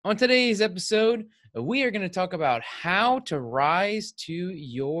On today's episode, we are going to talk about how to rise to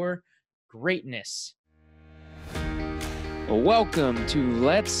your greatness. Welcome to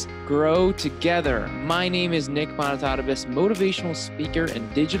Let's Grow Together. My name is Nick Bonatadabis, motivational speaker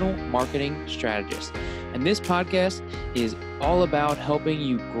and digital marketing strategist. And this podcast is all about helping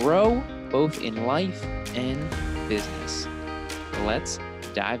you grow both in life and business. Let's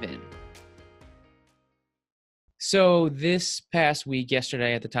dive in. So this past week,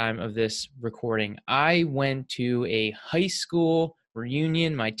 yesterday at the time of this recording, I went to a high school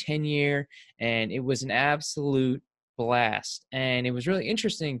reunion, my 10-year, and it was an absolute blast. And it was really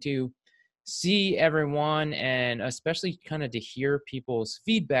interesting to see everyone and especially kind of to hear people's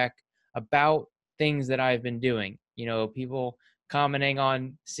feedback about things that I've been doing. People commenting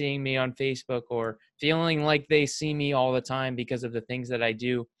on seeing me on Facebook or feeling like they see me all the time because of the things that I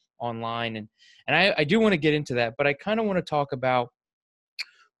do online. And I do want to get into that, but I kind of want to talk about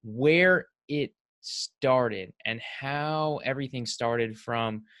where it started and how everything started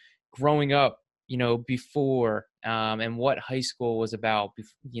from growing up, before, and what high school was about,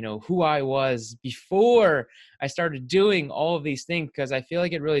 who I was before I started doing all of these things, because I feel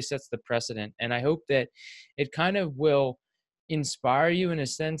like it really sets the precedent. And I hope that it kind of will inspire you in a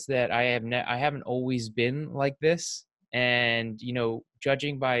sense that I haven't always been like this. And,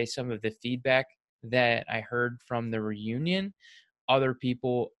 judging by some of the feedback that I heard from the reunion, other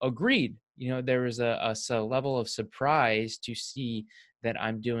people agreed. There was a level of surprise to see that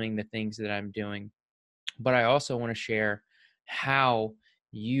I'm doing the things that I'm doing. But I also want to share how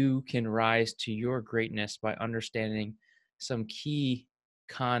you can rise to your greatness by understanding some key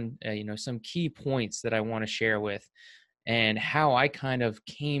some key points that I want to share with, and how I kind of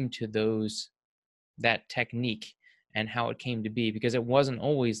came to that technique and how it came to be, because it wasn't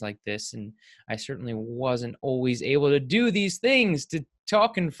always like this. And I certainly wasn't always able to do these things, to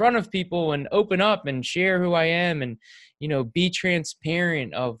talk in front of people and open up and share who I am and, be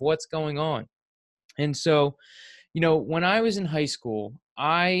transparent of what's going on. And so, when I was in high school,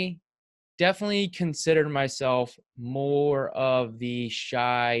 I definitely considered myself more of the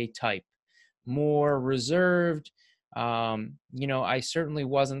shy type, more reserved. I certainly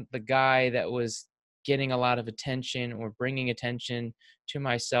wasn't the guy that was getting a lot of attention or bringing attention to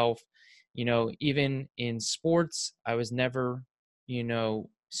myself. Even in sports, I was never,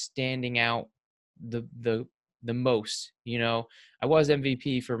 standing out the most. I was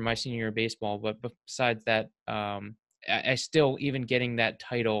MVP for my senior year of baseball, but besides that, I still, even getting that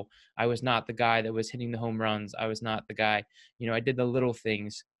title, I was not the guy that was hitting the home runs. I was not the guy, I did the little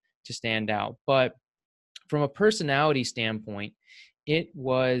things to stand out. But from a personality standpoint, it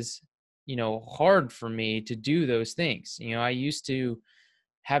was, hard for me to do those things. I used to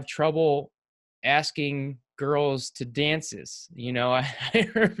have trouble asking girls to dances. I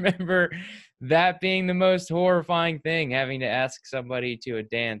remember that being the most horrifying thing, having to ask somebody to a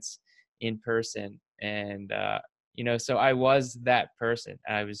dance in person. And, so I was that person.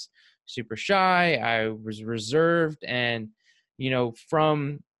 I was super shy. I was reserved. And,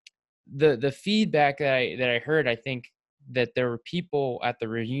 from the feedback that I heard, I think that there were people at the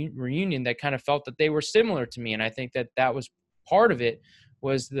reunion that kind of felt that they were similar to me. And I think that was part of it,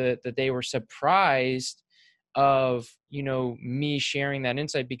 was that they were surprised of, me sharing that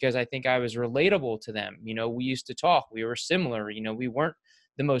insight, because I think I was relatable to them. We used to talk, we were similar. We weren't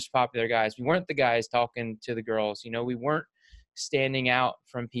the most popular guys. We weren't the guys talking to the girls. We weren't standing out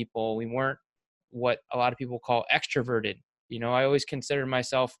from people. We weren't what a lot of people call extroverted. I always considered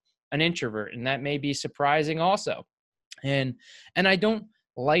myself an introvert, and that may be surprising also. And I don't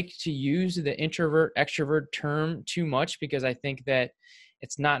like to use the introvert extrovert term too much, because I think that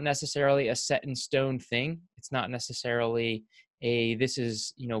it's not necessarily a set in stone thing. It's not necessarily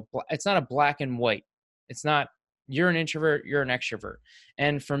it's not a black and white. It's not, you're an introvert, you're an extrovert.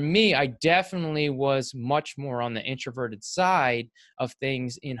 And for me, I definitely was much more on the introverted side of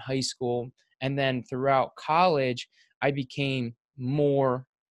things in high school. And then throughout college, I became more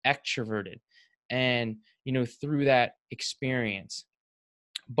extroverted. And, through that experience.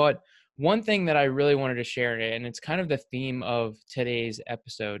 But one thing that I really wanted to share, and it's kind of the theme of today's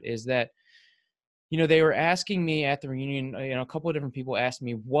episode, is that, they were asking me at the reunion, a couple of different people asked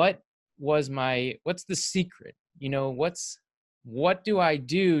me, what's the secret? What do I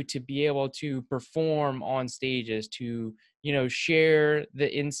do to be able to perform on stages, to, share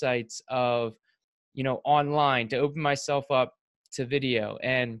the insights of, online, to open myself up to video?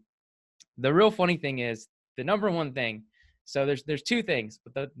 And the real funny thing is, the number one thing, so there's two things,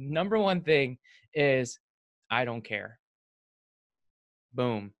 but the number one thing is, I don't care.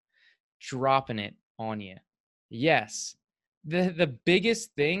 Boom. Dropping it on you. Yes, the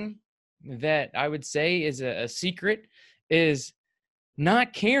biggest thing that I would say is a secret is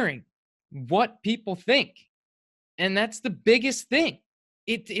not caring what people think. And that's the biggest thing.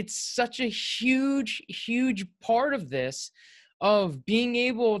 It's such a huge part of this, of being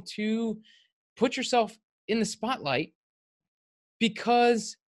able to put yourself in the spotlight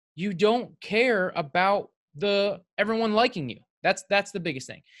because you don't care about everyone liking you. That's the biggest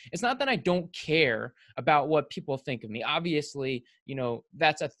thing. It's not that I don't care about what people think of me. Obviously,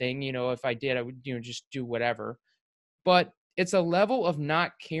 that's a thing. If I did, I would, just do whatever. But it's a level of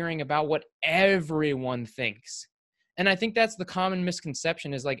not caring about what everyone thinks. And I think that's the common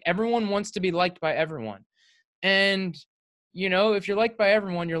misconception, is like everyone wants to be liked by everyone. And, if you're liked by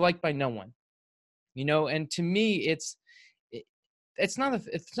everyone, you're liked by no one. And to me, it's not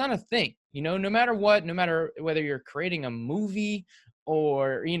a thing. No matter what, no matter whether you're creating a movie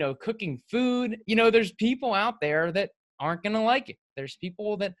or, cooking food, there's people out there that aren't going to like it. There's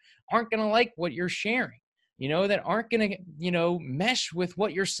people that aren't going to like what you're sharing, that aren't going to, mesh with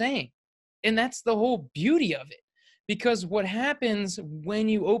what you're saying. And that's the whole beauty of it. Because what happens when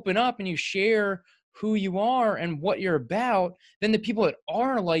you open up and you share who you are and what you're about, then the people that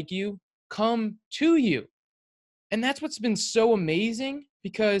are like you come to you. And that's what's been so amazing,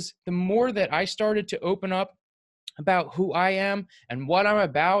 because the more that I started to open up about who I am and what I'm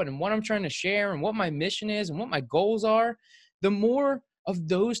about and what I'm trying to share and what my mission is and what my goals are, the more of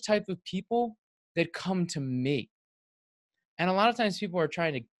those type of people that come to me. And a lot of times people are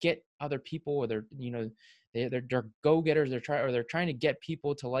trying to get other people, or they're go-getters, they're trying to get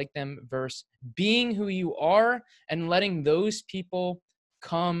people to like them, versus being who you are and letting those people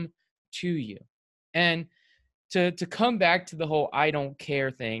come to you. And to come back to the whole I don't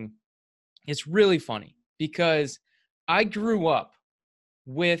care thing, it's really funny because I grew up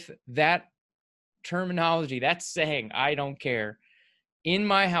with that terminology, that saying, I don't care, in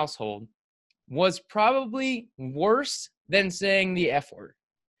my household was probably worse than saying the F word.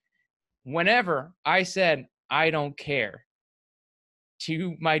 Whenever I said, I don't care,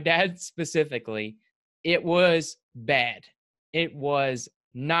 to my dad specifically, it was bad. It was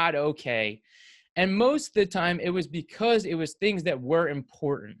not okay. And most of the time it was because it was things that were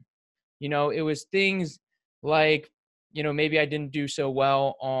important. It was things like, maybe I didn't do so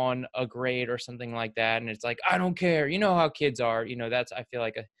well on a grade or something like that. And it's like, I don't care. You know how kids are, that's, I feel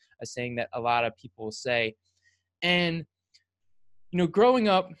like a saying that a lot of people say. And, growing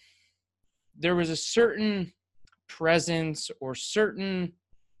up, there was a certain presence or certain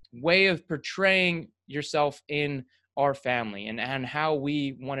way of portraying yourself in our family and how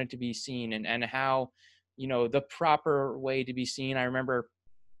we wanted to be seen and how, the proper way to be seen. I remember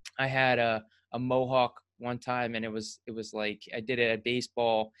I had a mohawk one time, and it was like I did it at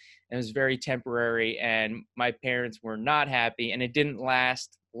baseball, and it was very temporary, and my parents were not happy, and it didn't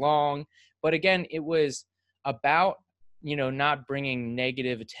last long. But again, it was about, not bringing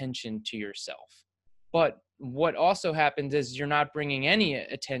negative attention to yourself. But what also happens is you're not bringing any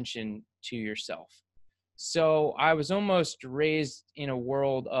attention to yourself. So I was almost raised in a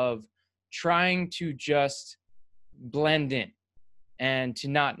world of trying to just blend in and to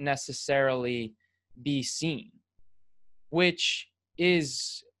not necessarily be seen, which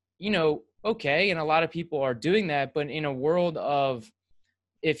is, okay. And a lot of people are doing that. But in a world of,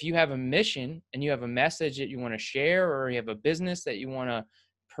 if you have a mission and you have a message that you want to share, or you have a business that you want to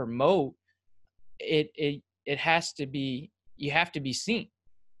promote, it has to be, you have to be seen.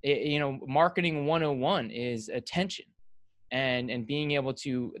 Marketing 101 is attention, and being able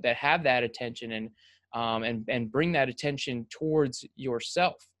to have that attention and bring that attention towards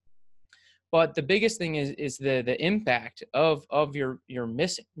yourself. But the biggest thing is the impact of your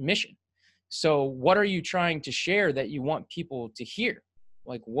mission. So what are you trying to share that you want people to hear?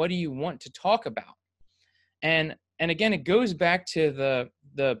 Like, what do you want to talk about? And again, it goes back to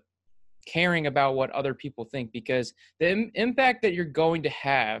the caring about what other people think, because the impact that you're going to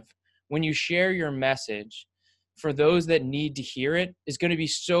have when you share your message for those that need to hear it is going to be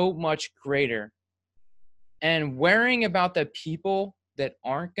so much greater. And worrying about the people that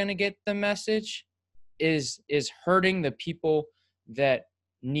aren't going to get the message is hurting the people that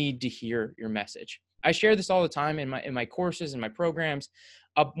need to hear your message. I share this all the time in my courses and my programs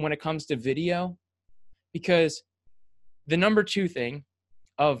when it comes to video, because the number two thing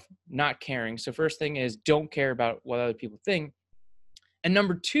of not caring. So first thing is don't care about what other people think. And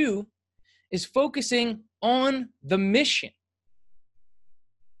number two is focusing on the mission.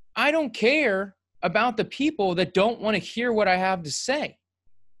 I don't care about the people that don't want to hear what I have to say.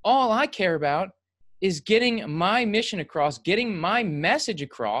 All I care about is getting my mission across, getting my message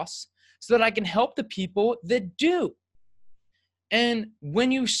across, so that I can help the people that do. And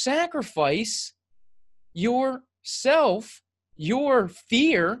when you sacrifice yourself, your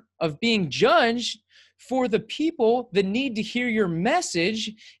fear of being judged for the people that need to hear your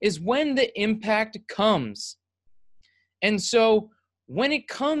message is when the impact comes. And so when it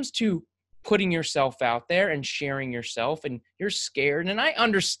comes to putting yourself out there and sharing yourself and you're scared, and I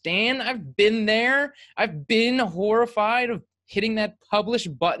understand, I've been there, I've been horrified of hitting that publish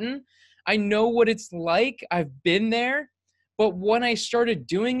button. I know what it's like. I've been there. But when I started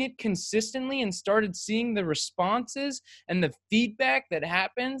doing it consistently and started seeing the responses and the feedback that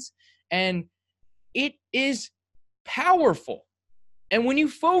happens, and it is powerful. And when you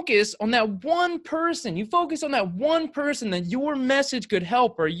focus on that one person, that your message could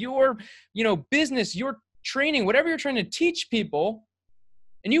help, or your, business, your training, whatever you're trying to teach people,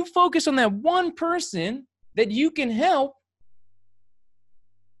 and you focus on that one person that you can help,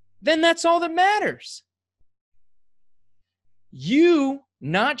 then that's all that matters. You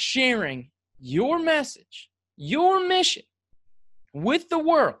not sharing your message, your mission with the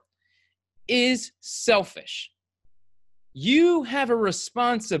world is selfish. You have a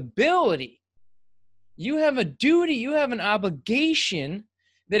responsibility. You have a duty. You have an obligation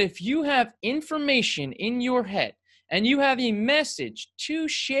that if you have information in your head and you have a message to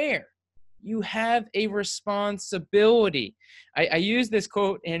share, you have a responsibility. I use this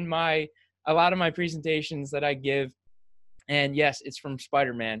quote in a lot of my presentations that I give. And yes, it's from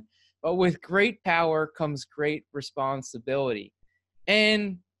Spider-Man. But with great power comes great responsibility.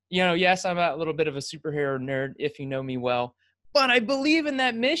 And yes, I'm a little bit of a superhero nerd if you know me well, but I believe in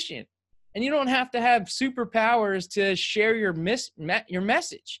that mission. And you don't have to have superpowers to share your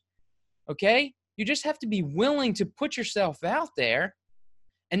message, okay? You just have to be willing to put yourself out there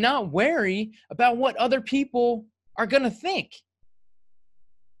and not worry about what other people are going to think.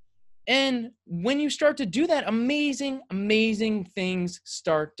 And when you start to do that, amazing, amazing things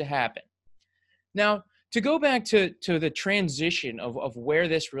start to happen. Now, to go back to the transition of where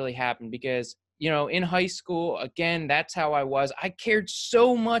this really happened, because, in high school, again, that's how I was. I cared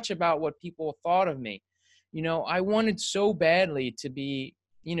so much about what people thought of me. I wanted so badly to be,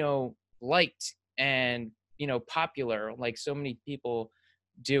 liked and, popular, like so many people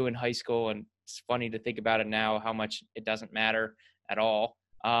do in high school. And it's funny to think about it now, how much it doesn't matter at all.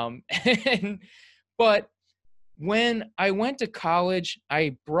 But when I went to college,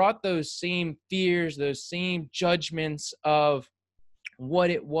 I brought those same fears, those same judgments of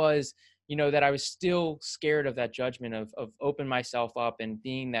what it was, that I was still scared of that judgment of opening myself up and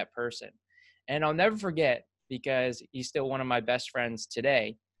being that person. And I'll never forget, because he's still one of my best friends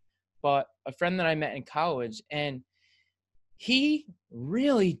today, but a friend that I met in college, and he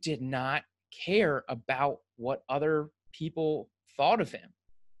really did not care about what other people thought of him.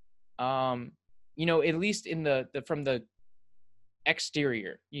 At least in from the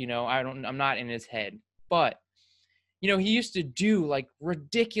exterior, I'm not in his head, but, he used to do like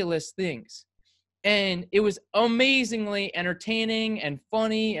ridiculous things, and it was amazingly entertaining and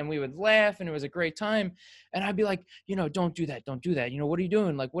funny, and we would laugh, and it was a great time. And I'd be like, don't do that. Don't do that. What are you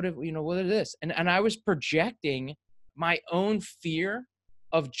doing? Like, what is this? And I was projecting my own fear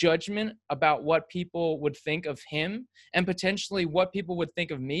of judgment about what people would think of him, and potentially what people would think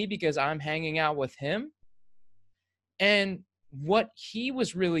of me because I'm hanging out with him. And what he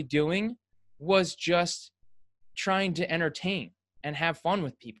was really doing was just trying to entertain and have fun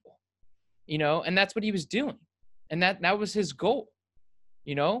with people, and that's what he was doing. And that was his goal,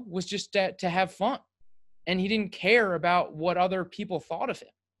 was just to have fun. And he didn't care about what other people thought of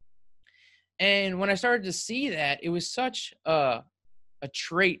him. And when I started to see that, it was such a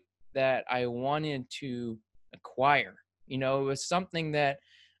trait that I wanted to acquire. It was something that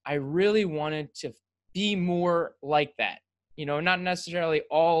I really wanted to be more like that. Not necessarily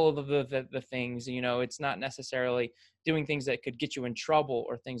all of the things, it's not necessarily doing things that could get you in trouble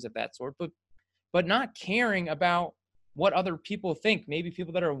or things of that sort, but not caring about what other people think. Maybe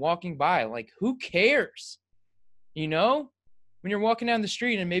people that are walking by, like, who cares? When you're walking down the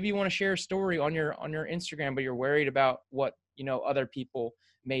street and maybe you want to share a story on your Instagram, but you're worried about what, other people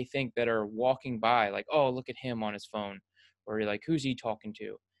may think that are walking by, like, oh, look at him on his phone, or you're like, who's he talking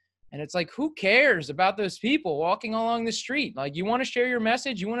to? And it's like, who cares about those people walking along the street? Like, you want to share your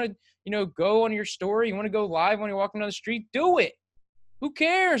message, you want to, go on your story, you want to go live when you're walking down the street, do it. Who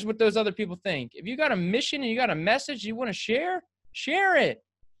cares what those other people think? If you got a mission and you got a message you want to share it.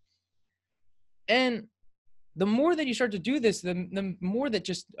 And the more that you start to do this, the more that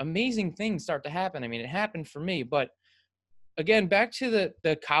just amazing things start to happen. I mean, it happened for me, but again, back to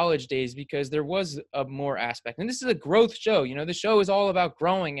the college days, because there was a more aspect, and this is a growth show. The show is all about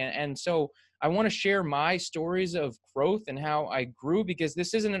growing. And so I want to share my stories of growth and how I grew, because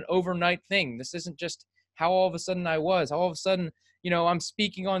this isn't an overnight thing. This isn't just how all of a sudden I was. All of a sudden, I'm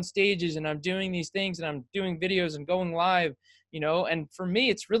speaking on stages and I'm doing these things and I'm doing videos and going live, and for me,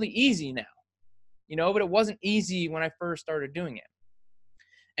 it's really easy now, but it wasn't easy when I first started doing it.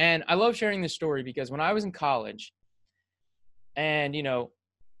 And I love sharing this story because when I was in college and,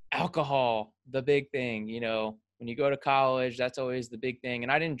 alcohol, the big thing, when you go to college, that's always the big thing.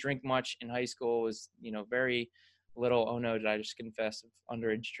 And I didn't drink much in high school. It was, very little. Oh no, did I just confess of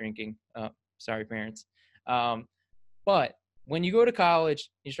underage drinking? Sorry, parents. But when you go to college,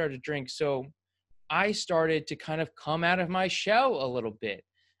 you start to drink. So I started to kind of come out of my shell a little bit.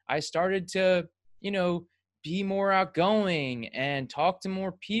 I started to, be more outgoing and talk to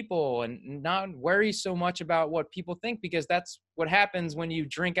more people and not worry so much about what people think, because that's what happens when you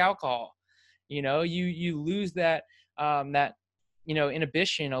drink alcohol. You lose that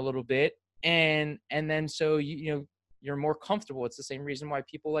inhibition a little bit, and then so you're more comfortable. It's the same reason why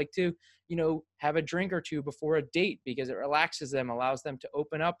people like to have a drink or two before a date, because it relaxes them, allows them to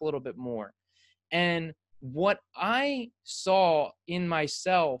open up a little bit more. And what I saw in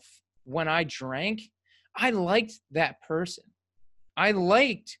myself when I drank, I liked that person. I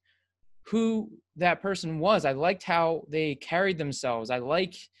liked who that person was. I liked how they carried themselves. I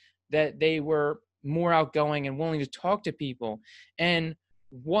liked that they were more outgoing and willing to talk to people. And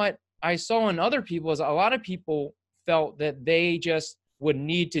what I saw in other people is a lot of people felt that they just would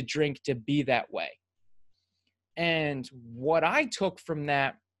need to drink to be that way. And what I took from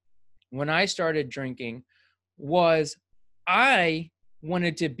that when I started drinking was I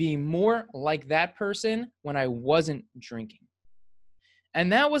wanted to be more like that person when I wasn't drinking.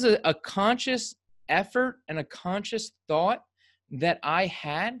 And that was a conscious effort and a conscious thought that I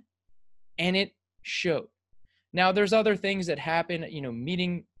had, and it showed. Now, there's other things that happen,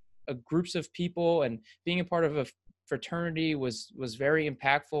 meeting groups of people and being a part of a fraternity was very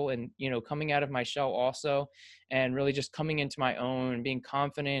impactful, and coming out of my shell also, and really just coming into my own and being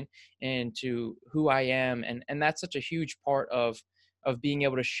confident into who I am. And that's such a huge part of being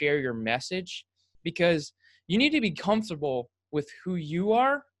able to share your message, because you need to be comfortable with who you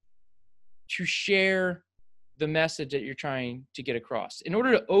are to share the message that you're trying to get across. In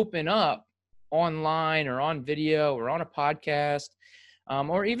order to open up online or on video or on a podcast,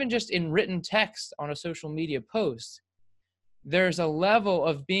 or even just in written text on a social media post, there's a level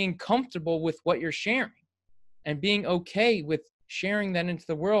of being comfortable with what you're sharing and being okay with sharing that into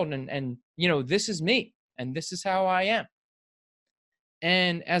the world. And this is me and this is how I am.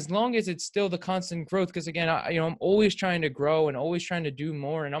 And as long as it's still the constant growth, because again, I'm always trying to grow and always trying to do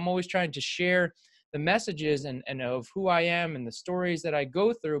more. And I'm always trying to share the messages and of who I am and the stories that I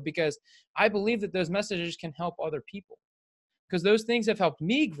go through, because I believe that those messages can help other people. Because those things have helped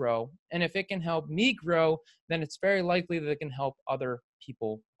me grow. And if it can help me grow, then it's very likely that it can help other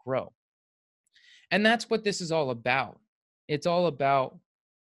people grow. And that's what this is all about. It's all about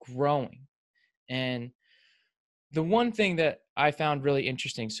growing. And the one thing that I found really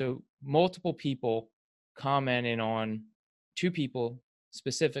interesting, so multiple people commented on, 2 people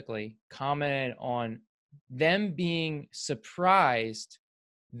specifically commented on them being surprised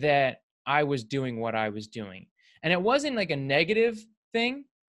that I was doing what I was doing. And it wasn't like a negative thing.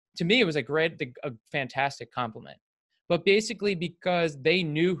 To me, it was a fantastic compliment. But basically because they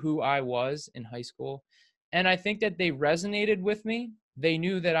knew who I was in high school, and I think that they resonated with me. They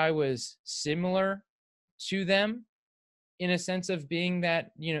knew that I was similar to them in a sense of being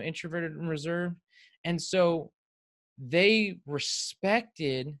that, introverted and reserved. And so they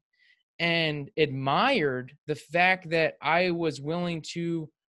respected and admired the fact that I was willing to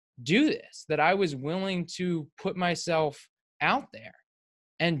do this, that I was willing to put myself out there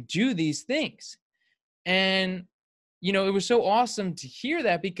and do these things. And, it was so awesome to hear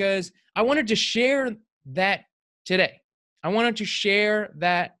that, because I wanted to share that today. I wanted to share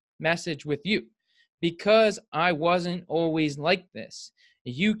that message with you, because I wasn't always like this.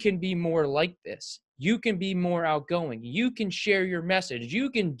 You can be more like this. You can be more outgoing. You can share your message.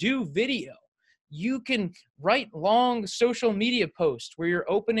 You can do video. You can write long social media posts where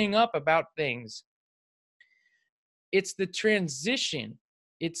you're opening up about things. It's the transition.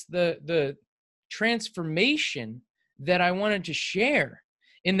 It's the transformation that I wanted to share,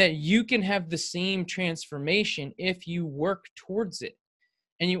 in that you can have the same transformation if you work towards it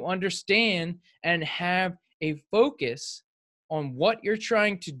and you understand and have a focus on what you're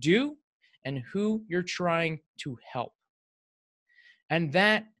trying to do and who you're trying to help. And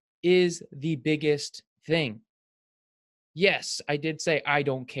that is the biggest thing. Yes, I did say I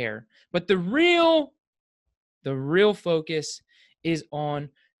don't care, but the real focus is on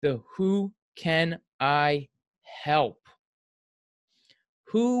the who can I help?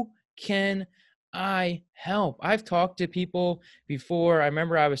 Who can I help? I've talked to people before. I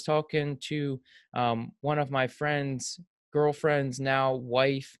remember I was talking to one of my friends' girlfriends, now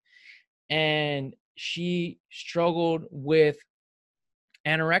wife, and she struggled with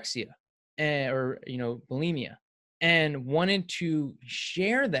anorexia or bulimia, and wanted to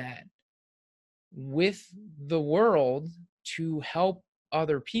share that with the world to help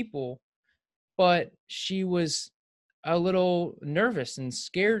other people, but she was a little nervous and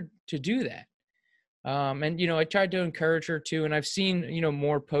scared to do that. And I tried to encourage her too, and I've seen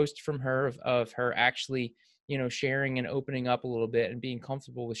more posts from her of her actually sharing and opening up a little bit and being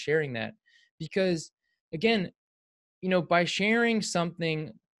comfortable with sharing that, because again, by sharing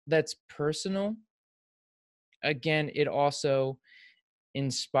something that's personal, again, it also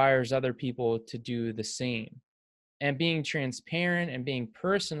inspires other people to do the same. And being transparent and being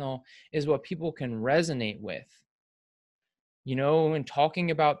personal is what people can resonate with, and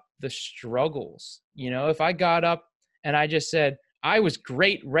talking about the struggles. If I got up and I just said, I was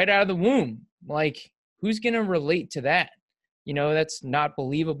great right out of the womb, like, who's going to relate to that? That's not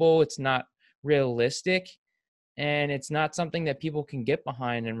believable. It's not realistic. And it's not something that people can get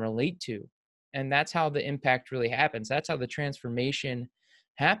behind and relate to. And that's how the impact really happens. That's how the transformation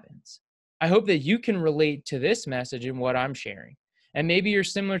happens. I hope that you can relate to this message and what I'm sharing. And maybe you're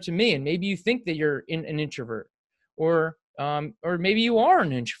similar to me, and maybe you think that you're an introvert, or maybe you are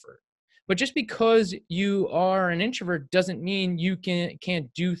an introvert. But just because you are an introvert doesn't mean you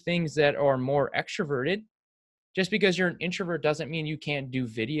can't do things that are more extroverted. Just because you're an introvert doesn't mean you can't do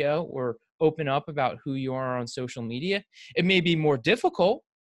video or open up about who you are on social media. It may be more difficult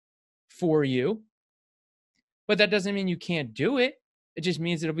for you, but that doesn't mean you can't do it. It just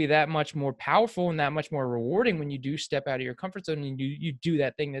means it'll be that much more powerful and that much more rewarding when you do step out of your comfort zone and you do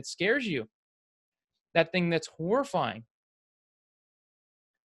that thing that scares you, that thing that's horrifying.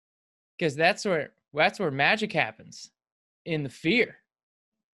 Because that's where magic happens, in the fear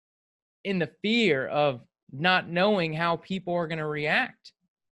of not knowing how people are going to react.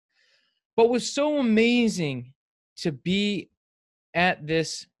 But was so amazing to be at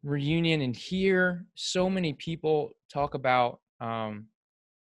this reunion and hear so many people talk about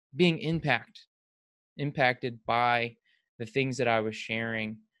being impacted by the things that I was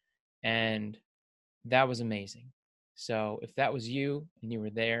sharing. And that was amazing. So if that was you and you were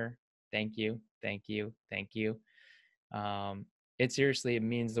there, thank you. It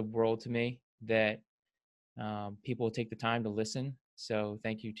means the world to me that people take the time to listen. So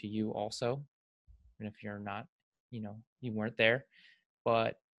thank you to you also. And if you're not, you weren't there,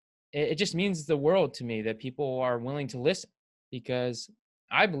 but it just means the world to me that people are willing to listen, because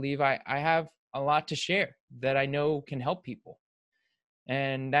I believe I have a lot to share that I know can help people.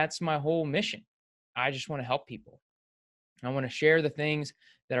 And that's my whole mission. I just want to help people. I want to share the things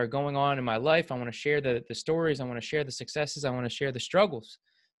that are going on in my life. I want to share the stories. I want to share the successes. I want to share the struggles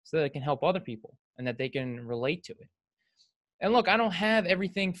so that it can help other people and that they can relate to it. And look, I don't have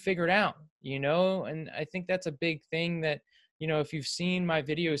everything figured out, and I think that's a big thing that, if you've seen my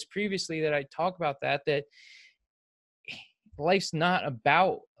videos previously that I talk about that life's not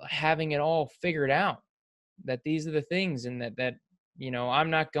about having it all figured out, that these are the things, and that I'm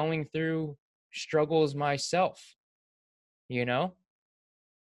not going through struggles myself.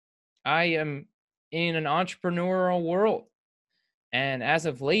 I am in an entrepreneurial world, and as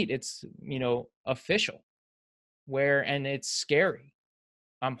of late, it's, official, and it's scary.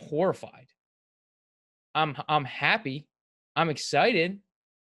 I'm horrified. I'm happy. I'm excited.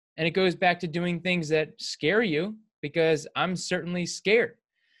 And it goes back to doing things that scare you, because I'm certainly scared.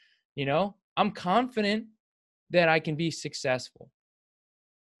 I'm confident that I can be successful,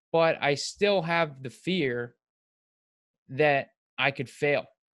 but I still have the fear that I could fail.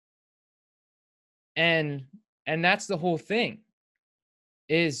 And that's the whole thing,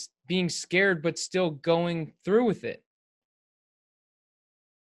 is being scared, but still going through with it.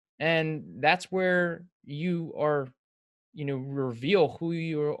 And that's where you are, reveal who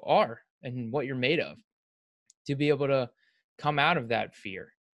you are and what you're made of, to be able to come out of that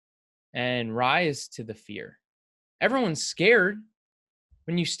fear and rise to the fear. Everyone's scared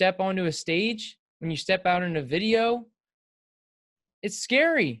when you step onto a stage, when you step out in a video. It's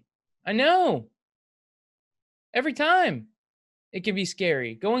scary. I know. Every time it can be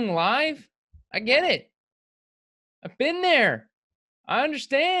scary. Going live, I get it. I've been there. I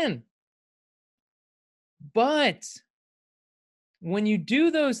understand. But when you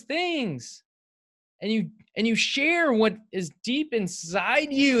do those things and you share what is deep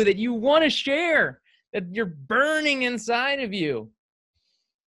inside you that you want to share, that you're burning inside of you,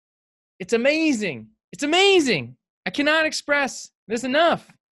 It's amazing. It's amazing. I cannot express this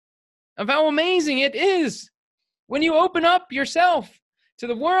enough of how amazing it is when you open up yourself to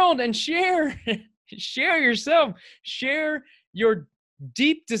the world and share yourself, share your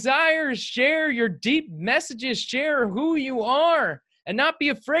deep desires, share your deep messages, share who you are, and not be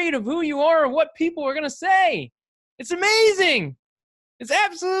afraid of who you are or what people are going to say. It's amazing. It's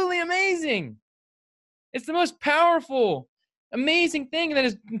absolutely amazing. It's the most powerful, amazing thing that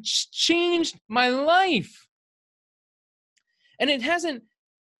has changed my life. And it hasn't,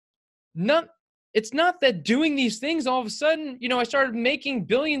 it's not that doing these things all of a sudden, I started making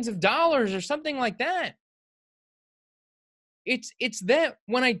billions of dollars or something like that. It's that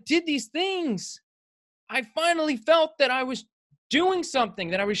when I did these things, I finally felt that I was doing something,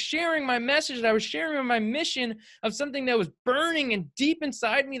 that I was sharing my message, that I was sharing my mission of something that was burning and deep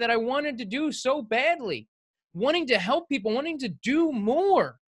inside me that I wanted to do so badly, wanting to help people, wanting to do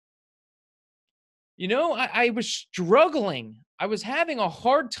more. I was struggling. I was having a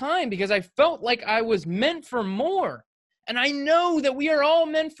hard time because I felt like I was meant for more. And I know that we are all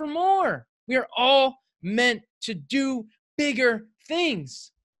meant for more. We are all meant to do bigger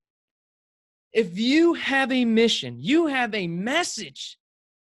things. If you have a mission, you have a message,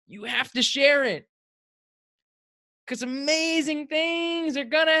 you have to share it. Because amazing things are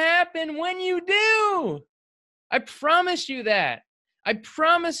going to happen when you do. I promise you that. I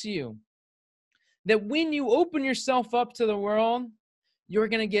promise you that when you open yourself up to the world, you're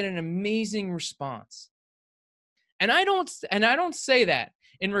going to get an amazing response. And I don't say that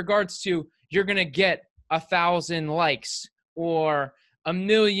in regards to you're going to get 1,000 likes or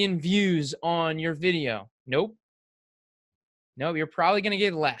 1,000,000 views on your video. Nope. No, you're probably going to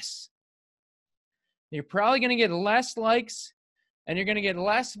get less. You're probably going to get less likes and you're going to get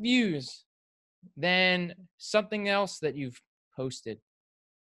less views than something else that you've posted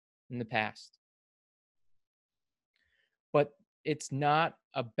in the past. But it's not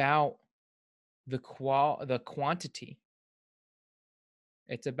about the quantity.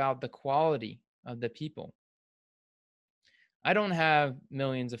 It's about the quality of the people. I don't have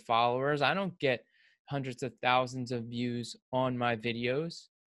millions of followers. I don't get hundreds of thousands of views on my videos.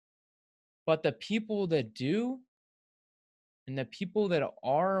 But the people that do, and the people that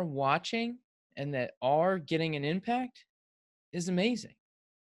are watching and that are getting an impact is amazing.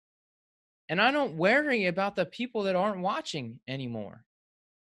 And I don't worry about the people that aren't watching anymore.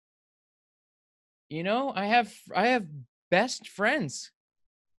 I have best friends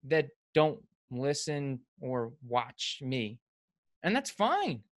that don't listen or watch me. And that's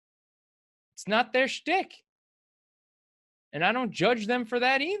fine. It's not their shtick. And I don't judge them for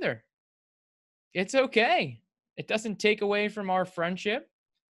that either. It's okay. It doesn't take away from our friendship.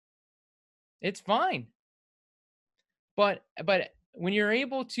 It's fine. But when you're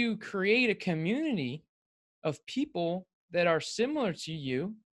able to create a community of people that are similar to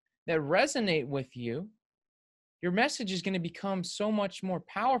you, that resonate with you, your message is going to become so much more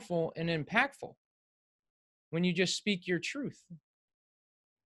powerful and impactful when you just speak your truth.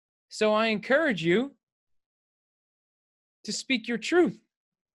 So I encourage you to speak your truth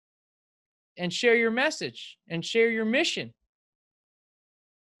and share your message and share your mission.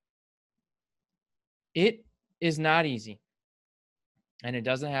 It is not easy, and it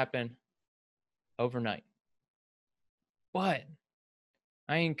doesn't happen overnight. But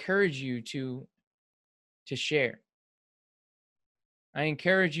I encourage you to share. I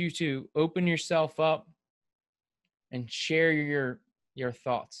encourage you to open yourself up and share your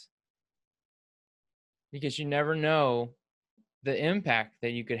thoughts, because you never know the impact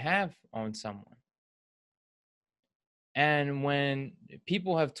that you could have on someone. And when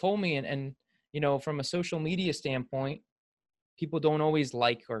people have told me, and from a social media standpoint, people don't always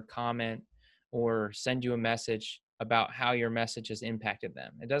like or comment or send you a message about how your message has impacted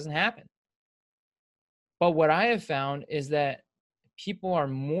them. It doesn't happen. But what I have found is that people are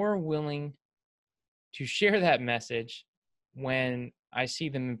more willing to share that message when I see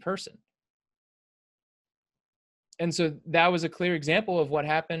them in person. And so that was a clear example of what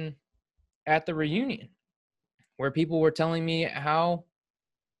happened at the reunion, where people were telling me how,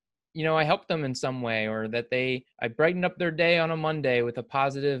 I helped them in some way, or that I brightened up their day on a Monday with a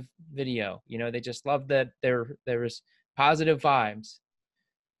positive video. They just loved that there was positive vibes.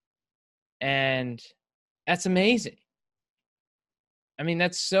 And that's amazing. I mean,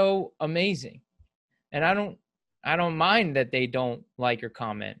 that's so amazing. And I don't mind that they don't like or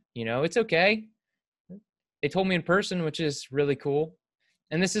comment. It's okay. They told me in person, which is really cool.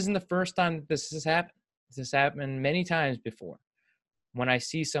 And this isn't the first time that this has happened. This has happened many times before, when I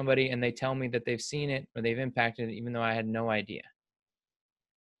see somebody and they tell me that they've seen it or they've impacted it, even though I had no idea.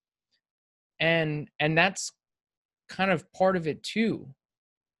 And that's kind of part of it too,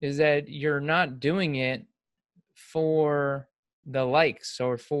 is that you're not doing it for the likes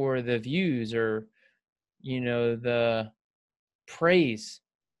or for the views or, the praise.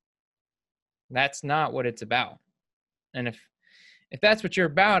 That's not what it's about. And if that's what you're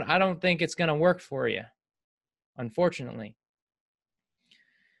about, I don't think it's going to work for you, unfortunately.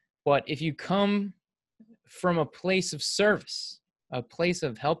 But if you come from a place of service, a place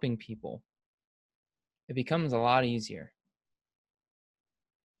of helping people, it becomes a lot easier.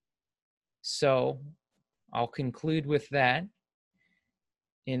 So I'll conclude with that,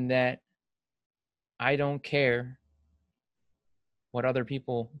 in that I don't care what other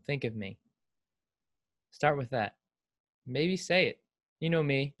people think of me. Start with that. Maybe say it. You know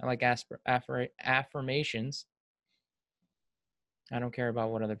me, I like affirmations. I don't care about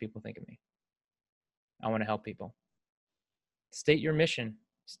what other people think of me. I want to help people. State your mission.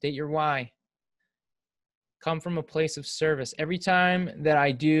 State your why. Come from a place of service. Every time that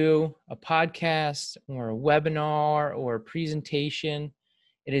I do a podcast or a webinar or a presentation,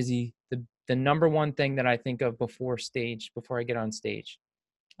 it is the number one thing that I think of before I get on stage.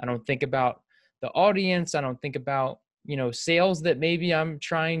 I don't think about the audience. I don't think about, sales that maybe I'm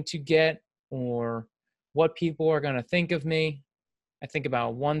trying to get or what people are going to think of me. I think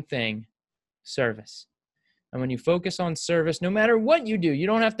about one thing: service. And when you focus on service, no matter what you do, you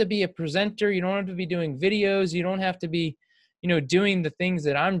don't have to be a presenter. You don't have to be doing videos. You don't have to be, doing the things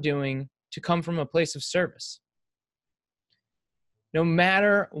that I'm doing to come from a place of service. No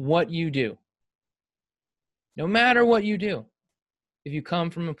matter what you do, if you come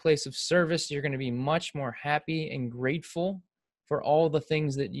from a place of service, you're going to be much more happy and grateful for all the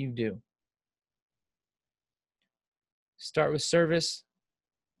things that you do. Start with service,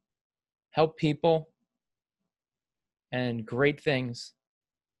 help people, and great things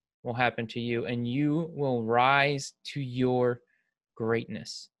will happen to you, and you will rise to your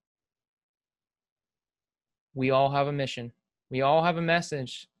greatness. We all have a mission. We all have a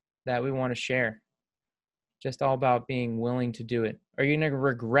message that we want to share. Just all about being willing to do it. Are you going to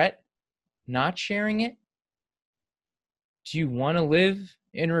regret not sharing it? Do you want to live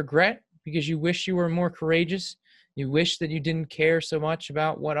in regret because you wish you were more courageous? You wish that you didn't care so much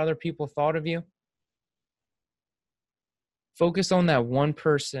about what other people thought of you? Focus on that one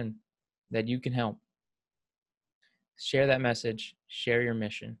person that you can help. Share that message. Share your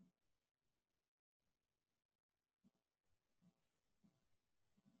mission.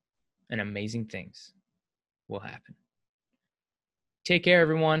 And amazing things will happen. Take care,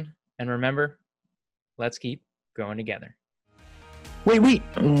 everyone. And remember, let's keep growing together. Wait.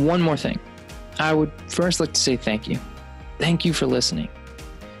 One more thing. I would first like to say thank you. Thank you for listening.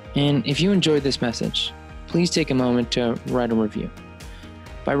 And if you enjoyed this message, please take a moment to write a review.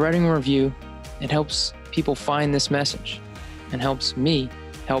 By writing a review, it helps people find this message and helps me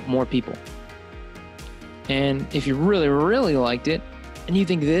help more people. And if you really, really liked it and you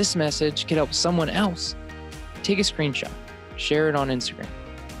think this message could help someone else, take a screenshot, share it on Instagram,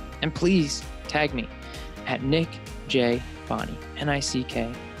 and please tag me at Nick J. Boni,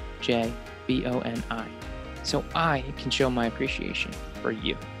 NickJBoni, so I can show my appreciation for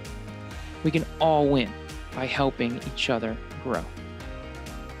you. We can all win by helping each other grow.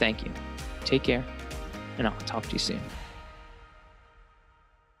 Thank you. Take care, and I'll talk to you soon.